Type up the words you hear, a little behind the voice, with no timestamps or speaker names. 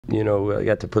you know, I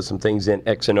got to put some things in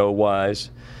X and O wise.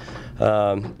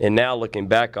 And now looking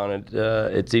back on it,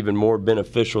 it's even more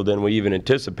beneficial than we even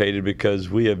anticipated, because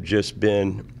we have just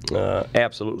been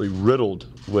absolutely riddled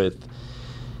with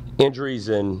injuries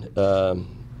and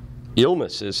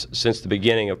illnesses since the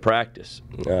beginning of practice.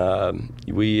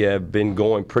 We have been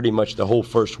going pretty much, the whole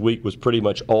first week was pretty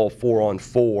much all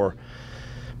 4-on-4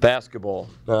 basketball.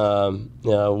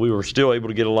 We were still able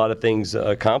to get a lot of things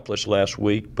accomplished last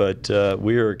week, but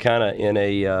we are kind of in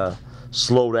a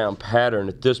slow down pattern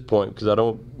at this point, because I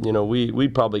don't, you know, we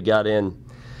probably got in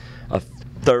a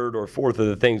third or fourth of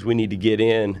the things we need to get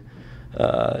in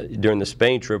during the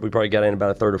Spain trip. We probably got in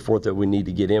about a third or fourth that we need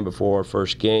to get in before our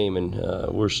first game, and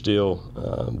we're still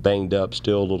banged up,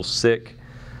 still a little sick.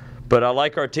 But I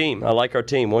like our team. I like our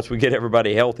team. Once we get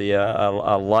everybody healthy,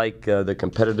 I like the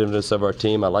competitiveness of our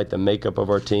team. I like the makeup of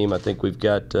our team. I think we've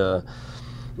got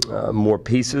more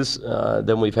pieces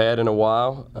than we've had in a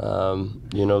while.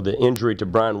 You know, the injury to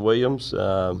Brian Williams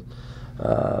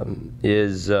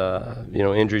is, you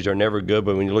know, injuries are never good,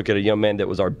 but when you look at a young man that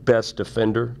was our best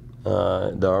defender,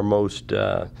 our most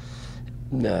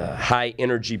high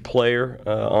energy player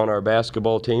on our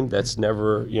basketball team, that's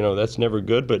never, you know, that's never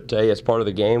good. But hey, it's part of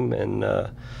the game, and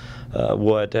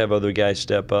we'll have to have other guys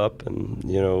step up and,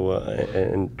 you know,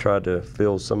 and try to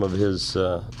fill some of his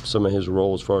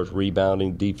role as far as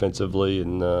rebounding defensively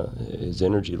and his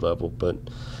energy level. But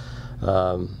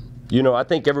you know, I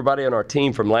think everybody on our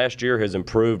team from last year has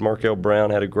improved. Markel Brown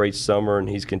had a great summer, and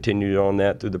he's continued on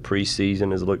that through the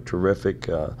preseason, has looked terrific.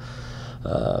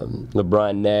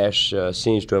 LeBron Nash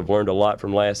seems to have learned a lot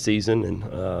from last season,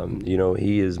 and you know,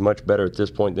 he is much better at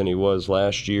this point than he was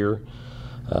last year.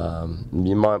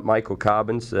 Michael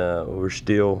Cobbins, we're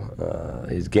still,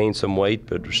 he's gained some weight,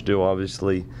 but we're still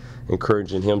obviously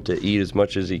encouraging him to eat as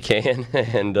much as he can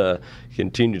and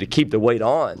continue to keep the weight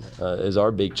on is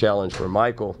our big challenge for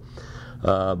Michael.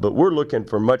 But we're looking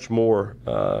for much more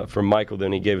from Michael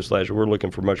than he gave us last year. We're looking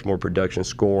for much more production,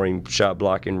 scoring, shot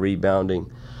blocking,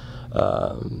 rebounding,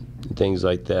 things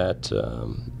like that.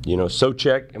 You know,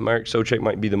 Marek Socek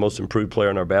might be the most improved player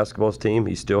on our basketball team.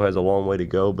 He still has a long way to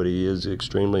go, but he is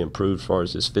extremely improved as far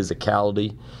as his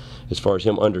physicality, as far as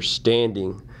him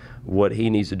understanding what he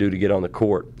needs to do to get on the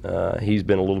court. He's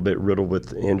been a little bit riddled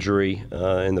with injury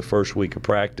in the first week of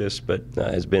practice, but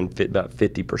has been fit about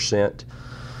 50%.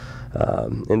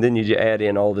 And then you add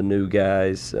in all the new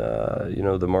guys, you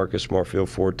know, the Marcus Marfield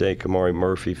Forte, Kamari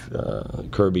Murphy,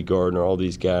 Kirby Gardner, all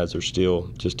these guys are still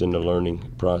just in the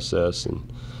learning process.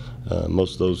 And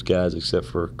most of those guys, except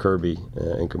for Kirby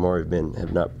and Kamari,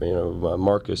 have not, you know,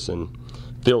 Marcus and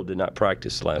Phil did not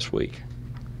practice last week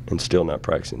and still not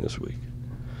practicing this week.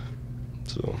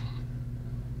 So.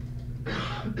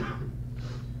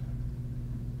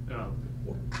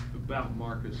 About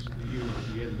Marcus, you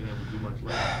hadn't been able to do much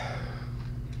last.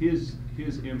 His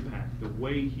impact, the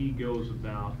way he goes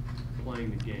about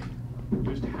playing the game,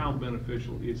 just how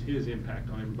beneficial is his impact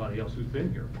on everybody else who's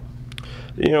been here a while?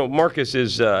 You know, Marcus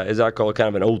is, as I call it, kind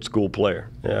of an old school player.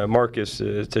 Marcus,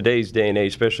 today's day and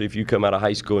age, especially if you come out of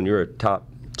high school and you're a top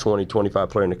 20, 25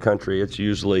 player in the country, it's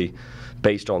usually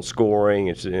based on scoring.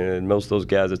 And most of those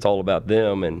guys, it's all about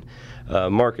them. And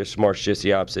Marcus Smart's just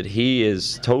the opposite. He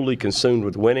is totally consumed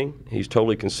with winning. He's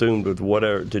totally consumed with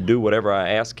to do whatever I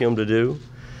ask him to do.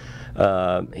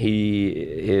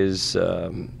 His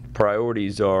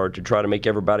priorities are to try to make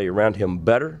everybody around him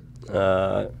better,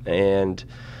 and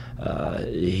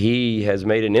he has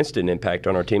made an instant impact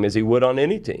on our team, as he would on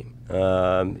any team.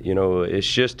 You know, it's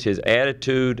just his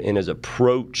attitude and his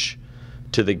approach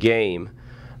to the game.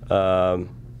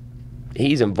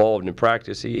 He's involved in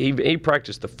practice. He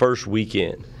practiced the first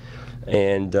weekend,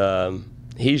 and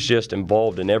he's just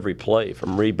involved in every play,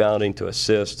 from rebounding to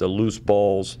assists to loose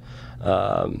balls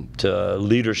to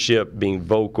leadership, being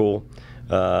vocal.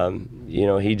 You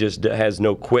know, he just has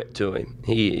no quit to him.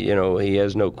 He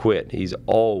has no quit. He's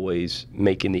always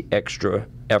making the extra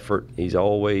effort. He's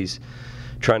always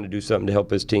trying to do something to help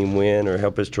his team win or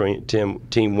help his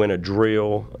team win a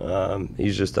drill.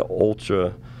 He's just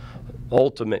the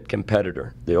ultimate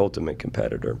competitor,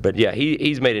 But yeah,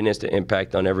 he's made an instant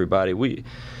impact on everybody.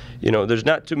 You know, there's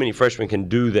not too many freshmen can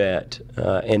do that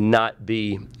and not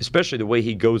be, especially the way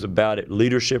he goes about it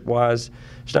leadership-wise.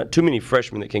 There's not too many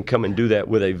freshmen that can come and do that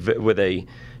with a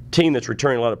team that's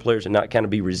returning a lot of players and not kind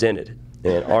of be resented.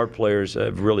 And our players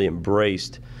have really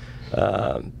embraced,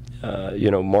 you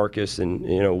know, Marcus and,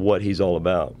 you know, what he's all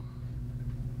about.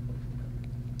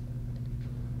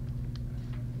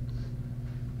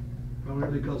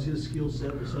 Probably because his skill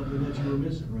set was something that you were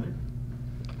missing, right?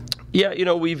 Yeah, you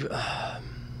know, we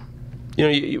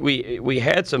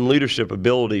had some leadership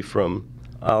ability from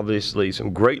obviously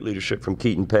some great leadership from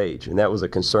Keaton Page, and that was a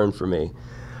concern for me.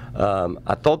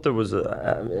 I thought there was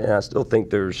and I still think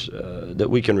there's that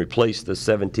we can replace the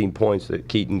 17 points that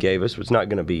Keaton gave us. It's not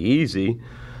going to be easy,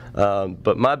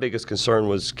 but my biggest concern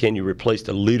was, can you replace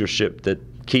the leadership that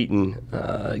Keaton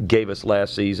gave us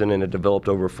last season and it developed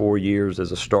over 4 years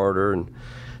as a starter and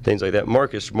things like that.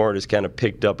 Marcus Smart has kind of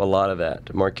picked up a lot of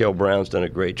that. Markel Brown's done a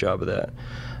great job of that.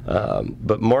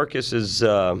 But Marcus is,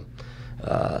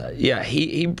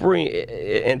 he bring,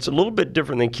 and it's a little bit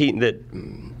different than Keaton. That,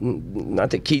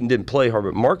 not that Keaton didn't play hard,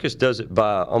 but Marcus does it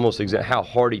by almost how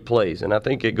hard he plays. And I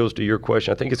think it goes to your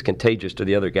question. I think it's contagious to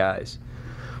the other guys.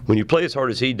 When you play as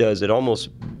hard as he does, it almost,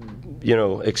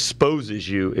 exposes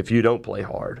you if you don't play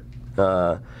hard.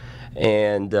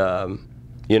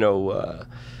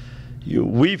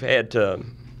 We've had to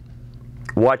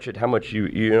watch it, how much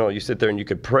you sit there and you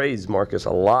could praise Marcus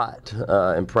a lot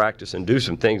and practice and do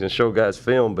some things and show guys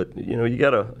film, but you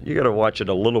gotta watch it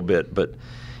a little bit. But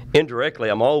indirectly,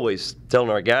 I'm always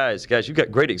telling our guys, you've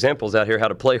got great examples out here how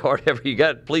to play hard. Ever you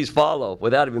got, please follow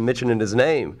without even mentioning his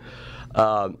name.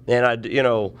 But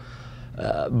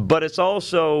it's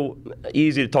also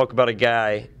easy to talk about a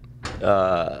guy.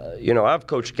 I've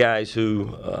coached guys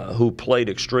who played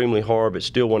extremely hard, but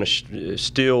still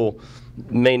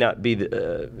may not be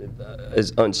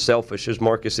as unselfish as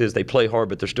Marcus is. They play hard,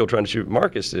 but they're still trying to shoot.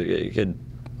 Marcus could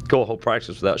go a whole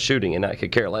practice without shooting, and I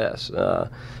could care less.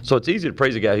 So it's easy to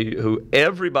praise a guy who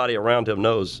everybody around him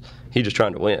knows he's just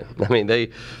trying to win. I mean,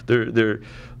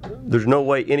 there's no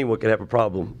way anyone could have a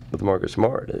problem with Marcus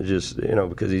Smart. It's just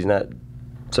because he's not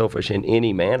selfish in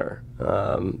any manner.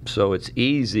 So it's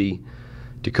easy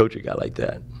to coach a guy like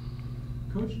that.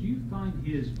 Coach, do you find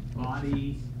his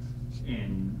body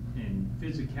and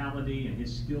physicality and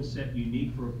his skill set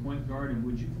unique for a point guard? And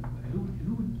who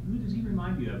does he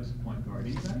remind you of as a point guard?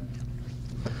 Anybody?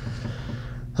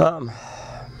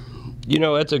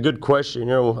 That's a good question.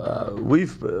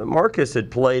 Marcus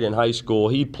had played in high school.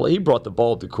 He brought the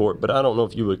ball to court, but I don't know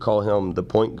if you would call him the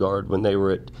point guard when they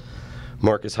were at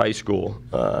Marcus High School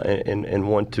and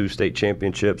won 2 state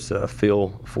championships. Phil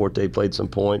Forte played some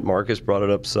point. Marcus brought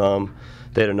it up some.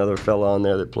 They had another fella on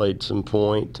there that played some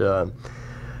point.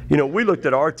 We looked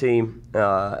at our team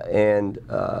and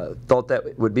thought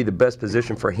that would be the best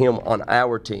position for him on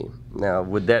our team. Now,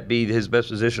 would that be his best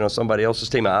position on somebody else's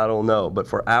team? I don't know. But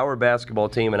for our basketball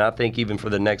team, and I think even for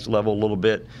the next level a little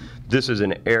bit, this is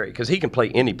an area, because he can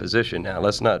play any position now.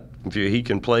 Let's not confuse. He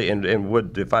can play, and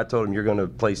would, if I told him you're going to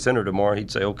play center tomorrow,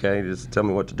 he'd say, okay, just tell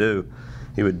me what to do.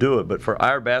 He would do it. But for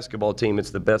our basketball team,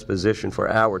 it's the best position for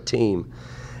our team.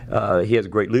 He has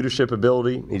great leadership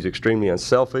ability. He's extremely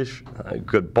unselfish, a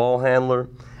good ball handler.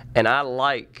 And I've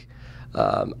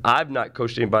not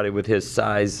coached anybody with his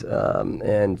size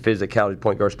and physicality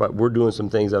point guard spot. We're doing some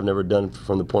things I've never done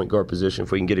from the point guard position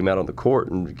if we can get him out on the court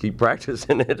and keep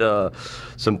practicing it.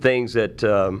 Some things that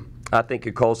I think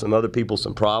could cause some other people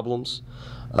some problems.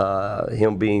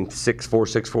 Him being 6'4",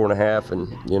 6'4.5", and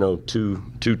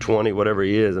 220, whatever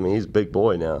he is. I mean, he's a big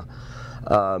boy now.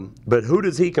 But who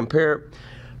does he compare?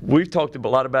 We've talked a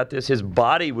lot about this. His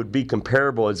body would be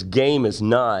comparable. His game is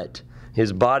not.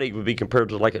 His body would be compared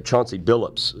to like a Chauncey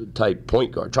Billups type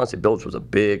point guard. Chauncey Billups was a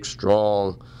big,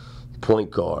 strong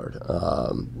point guard.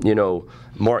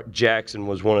 Mark Jackson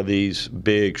was one of these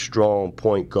big, strong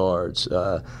point guards.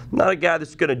 Not a guy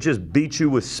that's going to just beat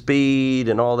you with speed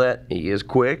and all that. He is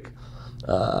quick,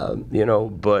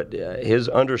 but his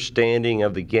understanding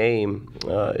of the game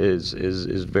is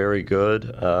very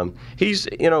good. He's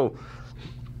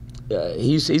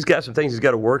got some things he's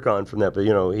got to work on from that, but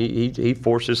he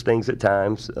forces things at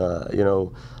times. A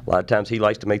lot of times he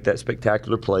likes to make that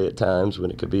spectacular play at times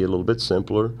when it could be a little bit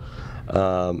simpler,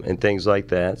 and things like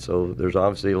that. So there's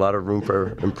obviously a lot of room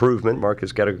for improvement.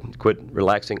 Marcus got to quit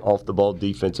relaxing off the ball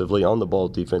defensively. On the ball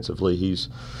defensively, he's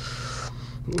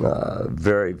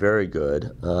very, very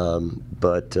good.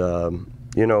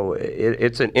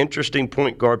 It's an interesting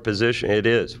point guard position. It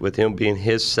is, with him being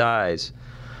his size.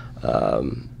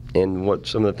 And what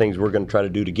some of the things we're going to try to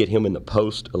do to get him in the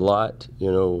post a lot.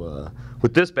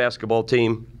 With this basketball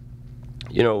team,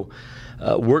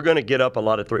 we're going to get up a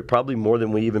lot of three, probably more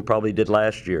than we even probably did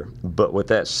last year. But with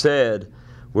that said,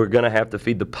 we're going to have to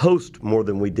feed the post more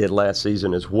than we did last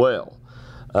season as well.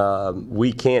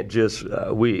 We can't just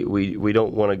we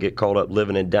don't want to get caught up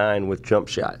living and dying with jump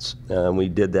shots. We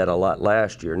did that a lot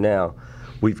last year. Now,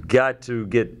 we've got to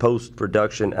get post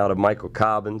production out of Michael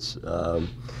Cobbins.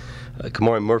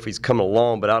 Kamari Murphy's coming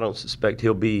along, but I don't suspect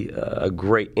he'll be a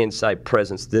great inside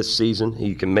presence this season.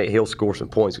 He'll score some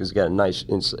points because he's got a nice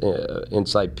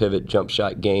inside pivot jump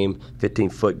shot game,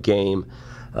 15-foot game.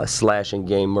 slashing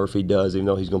game Murphy does, even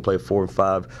though he's going to play a 4 and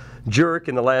 5. Jurek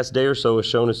in the last day or so has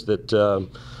shown us that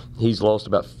he's lost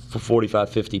about 45,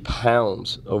 50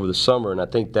 pounds over the summer, and I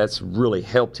think that's really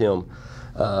helped him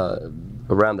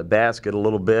around the basket a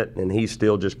little bit, and he's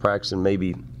still just practicing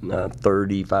maybe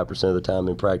 35% of the time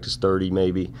in practice, 30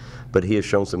 maybe, but he has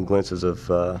shown some glimpses of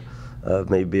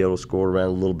maybe be able to score around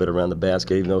a little bit around the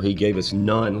basket, even though he gave us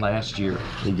none last year.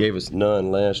 He gave us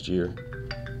none last year.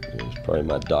 He's probably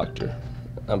my doctor.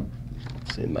 I'm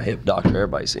seeing my hip doctor.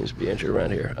 Everybody seems to be injured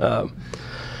around here.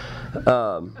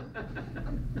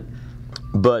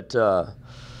 But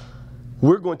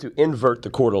we're going to invert the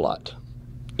court a lot.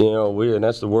 You know, and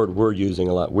that's the word we're using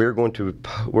a lot. We're going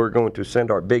to send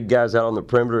our big guys out on the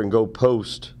perimeter and go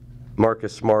post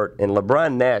Marcus Smart and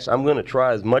LeBron Nash. I'm going to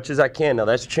try as much as I can. Now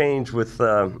that's changed with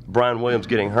Brian Williams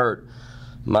getting hurt.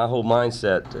 My whole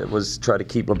mindset was try to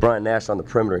keep LeBron Nash on the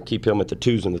perimeter and keep him at the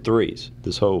 2s and the 3s.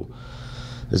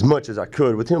 As much as I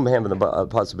could, with him having the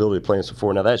possibility of playing some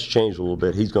 4. Now that's changed a little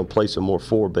bit. He's going to play some more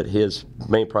 4, but his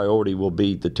main priority will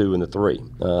be the 2 and the 3.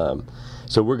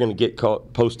 So we're going to get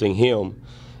caught posting him.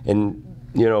 And,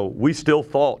 you know, we still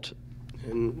thought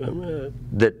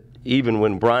that even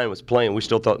when Brian was playing, we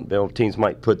still thought teams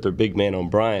might put their big man on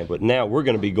Brian. But now we're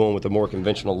going to be going with a more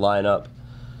conventional lineup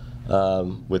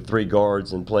with 3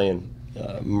 guards and playing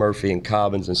Murphy and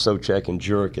Cobbins and Socek and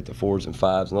Jurek at the 4s and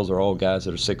 5s. And those are all guys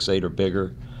that are 6'8" or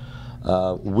bigger.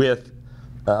 With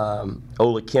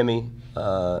Olakemi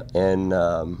and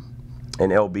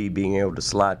LB being able to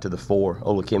slide to the 4.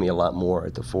 Olakemi a lot more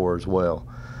at the 4 as well.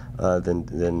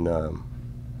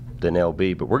 Than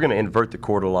LB, but we're going to invert the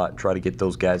court a lot and try to get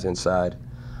those guys inside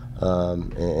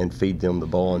and feed them the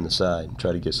ball on the side and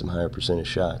try to get some higher percentage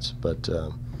shots. But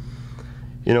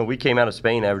you know, we came out of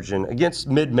Spain averaging against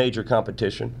mid-major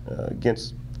competition,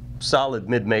 against solid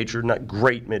mid-major, not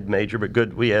great mid-major, but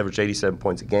good. We averaged 87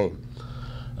 points a game.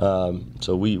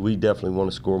 So we definitely want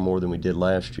to score more than we did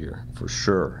last year, for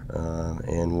sure.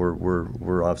 And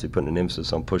we're obviously putting an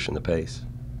emphasis on pushing the pace.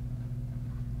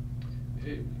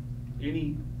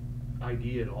 Any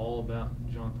idea at all about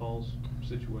John Paul's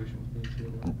situation with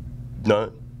Venezuela?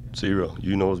 None. 0.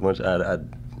 You know as much.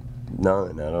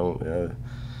 None. I don't.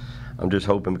 I'm just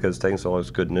hoping because it's taking so long, it's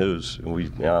good news.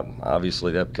 And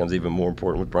obviously that becomes even more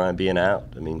important with Brian being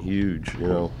out. I mean, huge. You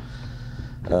know.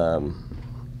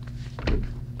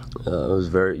 It was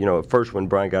very. You know, at first when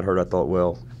Brian got hurt, I thought,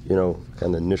 well, you know,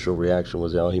 kind of the initial reaction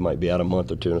was, oh, he might be out a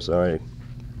month or 2. And I said, all right,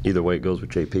 either way it goes with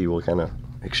JP, we'll kind of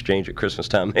exchange at Christmas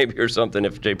time maybe or something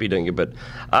if JP doesn't get. But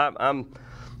I'm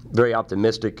very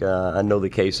optimistic. I know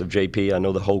the case of JP. I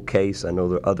know the whole case. I know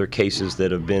the other cases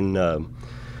that have been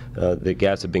the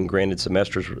guys have been granted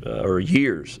semesters or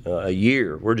years. A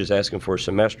year. We're just asking for a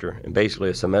semester, and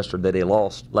basically a semester that they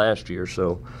lost last year.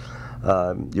 So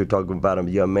you're talking about a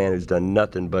young man who's done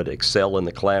nothing but excel in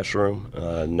the classroom.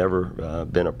 Never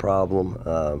been a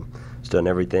problem. He's done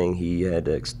everything. He had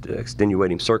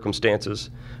extenuating circumstances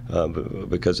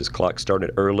because his clock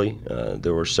started early.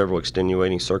 There were several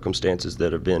extenuating circumstances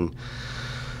that have been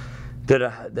that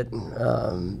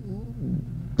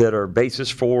are basis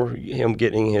for him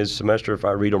getting his semester, if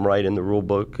I read them right in the rule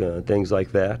book, things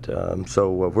like that.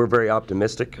 So we're very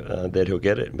optimistic that he'll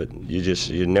get it, but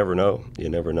you never know. You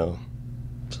never know.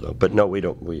 So, but no, we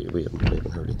don't. We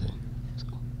haven't heard anything. So.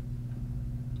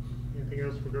 Anything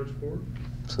else for Coach Ford?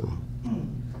 So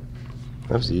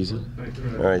that was easy.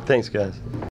 All right, thanks, guys.